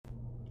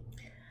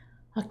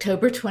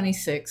October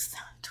 26th,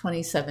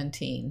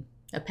 2017.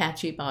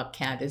 Apache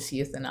Bobcat is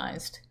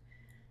euthanized.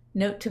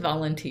 Note to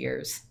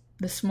volunteers.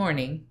 This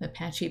morning,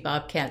 Apache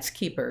Bobcat's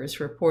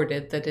keepers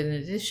reported that in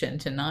addition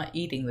to not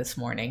eating this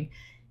morning,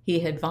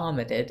 he had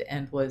vomited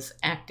and was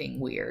acting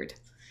weird.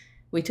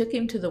 We took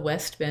him to the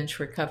West Bench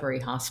Recovery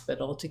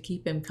Hospital to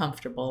keep him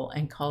comfortable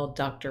and called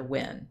Dr.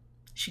 Wynn.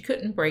 She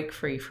couldn't break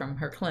free from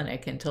her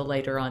clinic until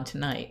later on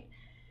tonight.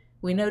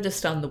 We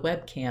noticed on the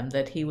webcam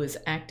that he was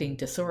acting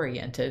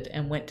disoriented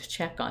and went to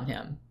check on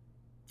him.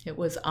 It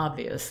was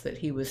obvious that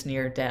he was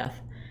near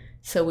death,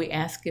 so we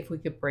asked if we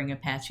could bring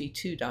Apache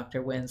to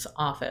Dr. Wynn's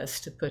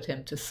office to put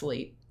him to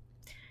sleep.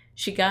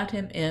 She got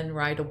him in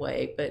right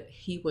away, but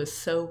he was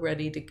so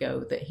ready to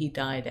go that he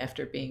died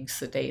after being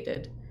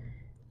sedated.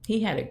 He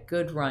had a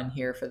good run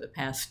here for the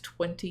past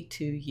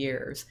 22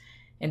 years,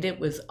 and it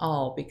was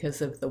all because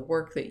of the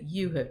work that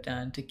you have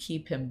done to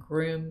keep him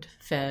groomed,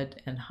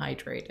 fed, and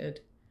hydrated.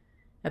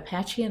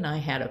 Apache and I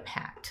had a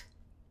pact.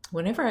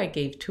 Whenever I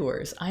gave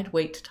tours, I'd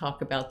wait to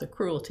talk about the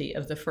cruelty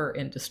of the fur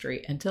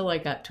industry until I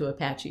got to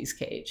Apache's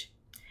cage.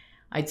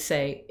 I'd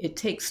say, it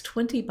takes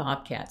 20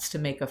 bobcats to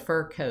make a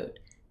fur coat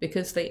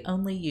because they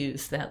only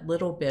use that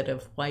little bit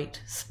of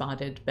white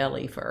spotted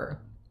belly fur.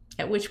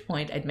 At which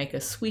point I'd make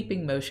a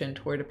sweeping motion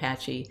toward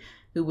Apache,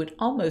 who would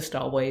almost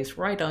always,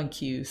 right on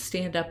cue,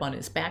 stand up on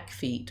his back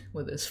feet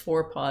with his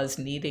forepaws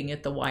kneading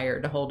at the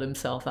wire to hold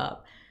himself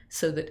up,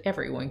 so that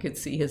everyone could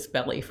see his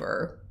belly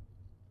fur.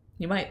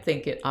 You might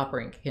think it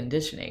operant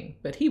conditioning,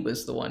 but he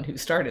was the one who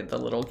started the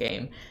little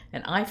game,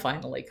 and I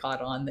finally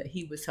caught on that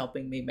he was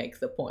helping me make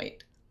the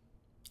point.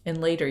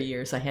 In later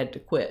years, I had to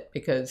quit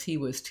because he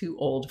was too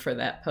old for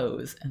that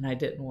pose, and I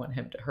didn't want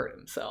him to hurt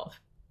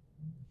himself.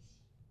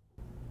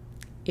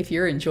 If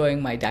you're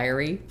enjoying my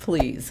diary,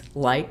 please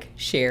like,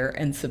 share,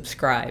 and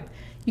subscribe.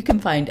 You can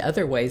find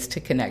other ways to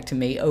connect to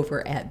me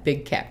over at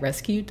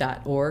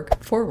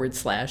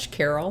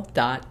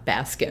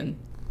bigcatrescue.org/Carole.Baskin.